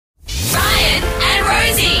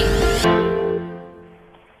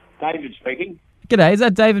David speaking. G'day, is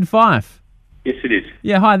that David Fyfe? Yes, it is.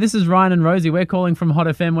 Yeah, hi, this is Ryan and Rosie. We're calling from Hot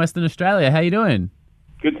FM Western Australia. How you doing?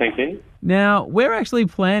 Good, thank you. Now, we're actually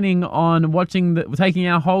planning on taking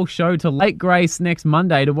our whole show to Lake Grace next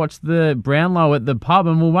Monday to watch the Brownlow at the pub,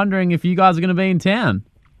 and we're wondering if you guys are going to be in town.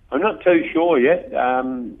 I'm not too sure yet.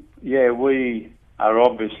 We are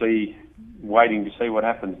obviously waiting to see what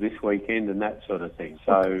happens this weekend and that sort of thing.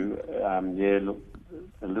 So, look,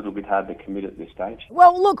 a little bit hard to commit at this stage.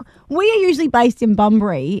 Well, look, we are usually based in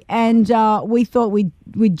Bunbury, and we thought we'd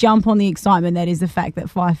jump on the excitement that is the fact that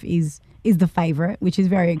Fyfe is the favourite, which is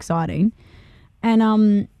very exciting.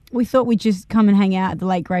 And we thought we'd just come and hang out at the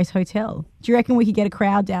Lake Grace Hotel. Do you reckon we could get a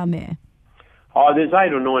crowd down there? Oh, there's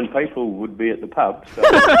 8 or 9 people would be at the pub. So.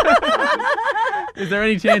 Is there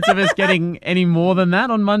any chance of us getting any more than that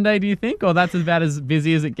on Monday, do you think? Or that's about as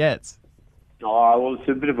busy as it gets? Oh, well, it's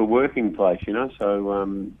a bit of a working place,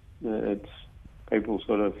 so it's people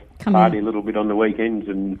sort of party a little bit on the weekends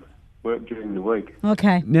and work during the week.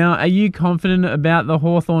 Okay. Now, are you confident about the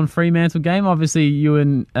Hawthorn-Fremantle game? Obviously, you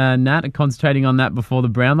and Nat are concentrating on that before the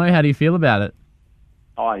Brownlow. How do you feel about it?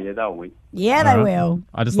 Oh, yeah, they'll win. Yeah, they will.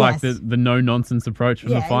 I just like the no-nonsense approach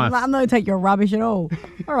from the Fyfe. I'm not going to take your rubbish at all.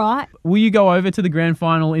 All right. Will you go over to the grand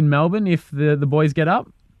final in Melbourne if the boys get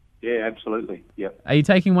up? Yeah, absolutely. Yep. Are you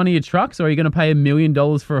taking one of your trucks, or are you going to pay $1 million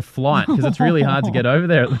for a flight? Because it's really hard to get over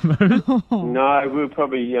there at the moment. No, we'll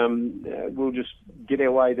probably we'll just get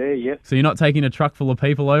our way there. Yep. So you're not taking a truck full of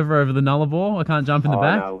people over the Nullarbor? I can't jump in the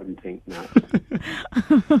back? No, I wouldn't think. No.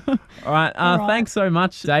 All right. Thanks so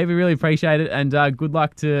much, Dave. We really appreciate it, and good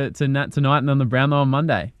luck to Nat tonight and on the Brownlow on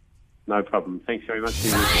Monday. No problem. Thanks very much.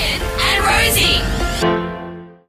 Ryan and Rosie.